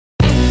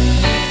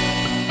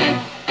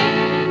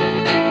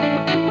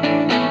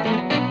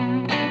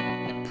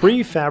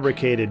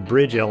Prefabricated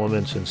bridge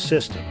elements and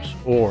systems,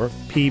 or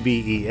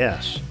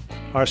PBES,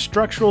 are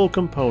structural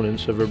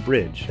components of a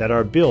bridge that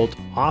are built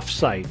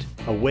off-site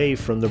away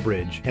from the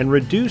bridge and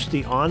reduce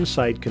the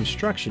on-site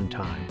construction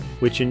time,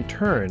 which in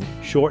turn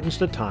shortens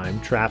the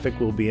time traffic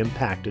will be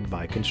impacted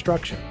by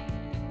construction.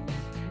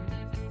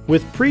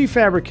 With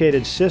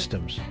prefabricated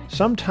systems,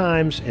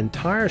 sometimes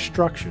entire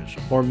structures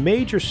or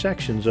major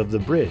sections of the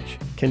bridge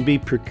can be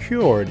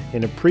procured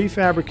in a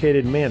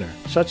prefabricated manner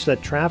such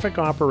that traffic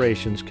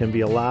operations can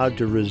be allowed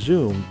to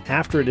resume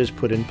after it is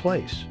put in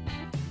place.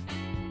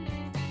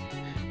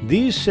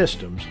 These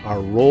systems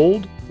are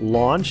rolled,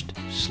 launched,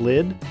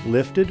 slid,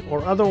 lifted,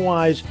 or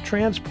otherwise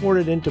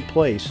transported into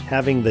place,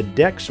 having the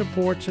deck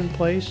supports in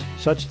place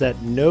such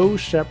that no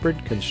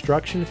separate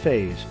construction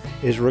phase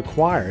is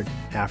required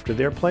after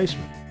their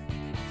placement.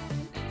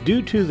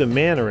 Due to the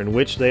manner in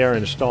which they are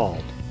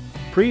installed,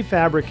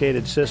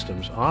 prefabricated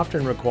systems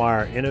often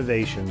require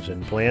innovations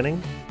in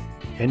planning,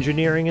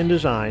 engineering and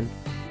design,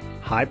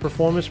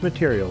 high-performance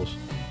materials,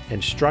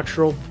 and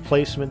structural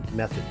placement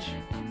methods.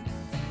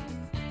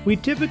 We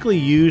typically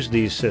use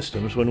these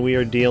systems when we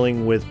are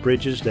dealing with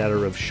bridges that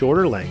are of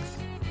shorter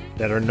length,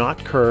 that are not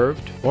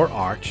curved or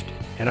arched,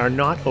 and are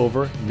not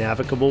over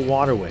navigable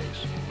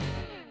waterways.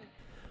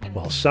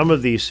 While some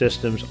of these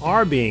systems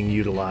are being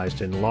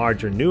utilized in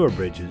larger, newer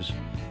bridges,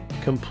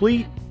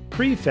 complete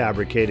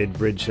prefabricated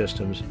bridge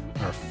systems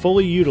are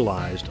fully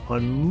utilized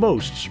on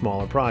most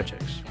smaller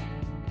projects.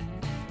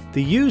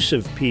 The use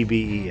of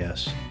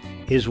PBES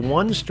is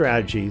one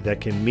strategy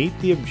that can meet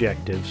the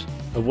objectives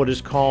of what is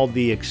called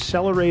the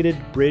Accelerated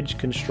Bridge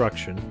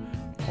Construction,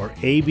 or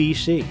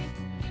ABC,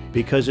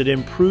 because it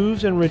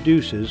improves and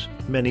reduces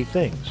many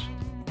things.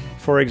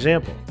 For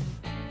example,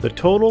 the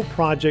total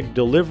project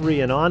delivery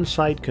and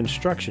on-site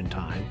construction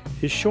time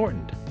is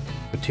shortened.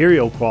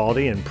 Material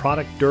quality and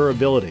product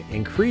durability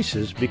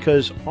increases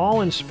because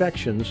all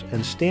inspections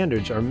and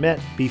standards are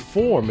met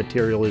before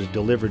material is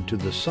delivered to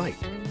the site.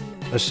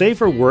 A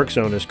safer work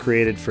zone is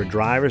created for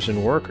drivers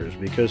and workers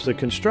because the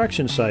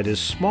construction site is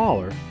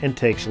smaller and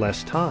takes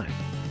less time.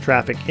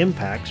 Traffic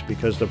impacts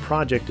because the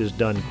project is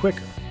done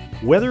quicker.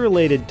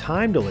 Weather-related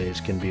time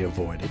delays can be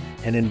avoided,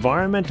 and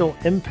environmental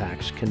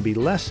impacts can be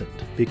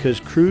lessened because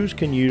crews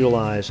can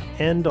utilize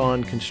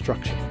end-on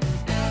construction.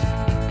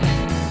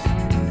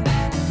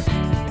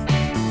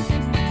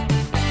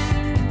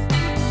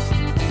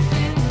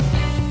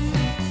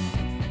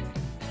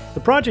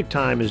 The project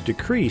time is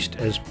decreased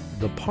as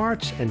the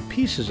parts and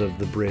pieces of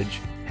the bridge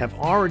have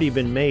already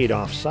been made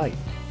off-site.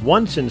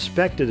 Once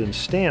inspected and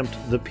stamped,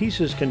 the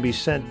pieces can be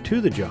sent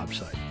to the job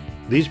site.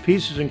 These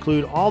pieces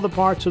include all the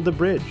parts of the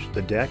bridge: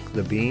 the deck,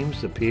 the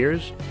beams, the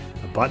piers,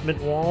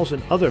 abutment walls,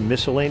 and other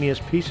miscellaneous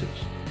pieces.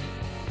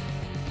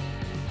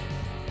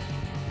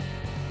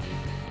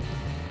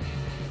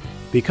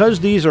 Because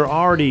these are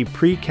already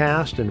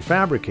precast and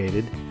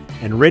fabricated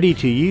and ready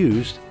to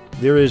use,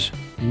 there is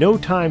no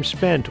time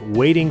spent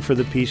waiting for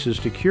the pieces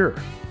to cure.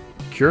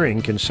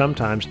 Curing can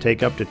sometimes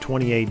take up to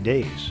 28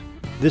 days.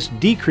 This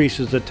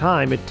decreases the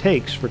time it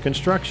takes for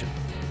construction.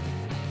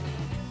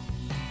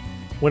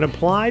 When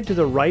applied to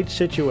the right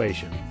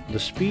situation, the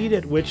speed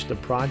at which the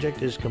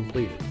project is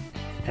completed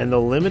and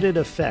the limited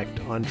effect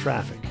on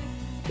traffic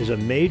is a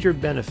major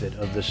benefit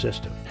of the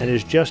system and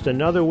is just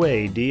another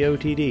way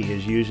DOTD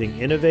is using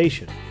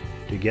innovation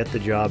to get the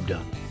job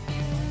done.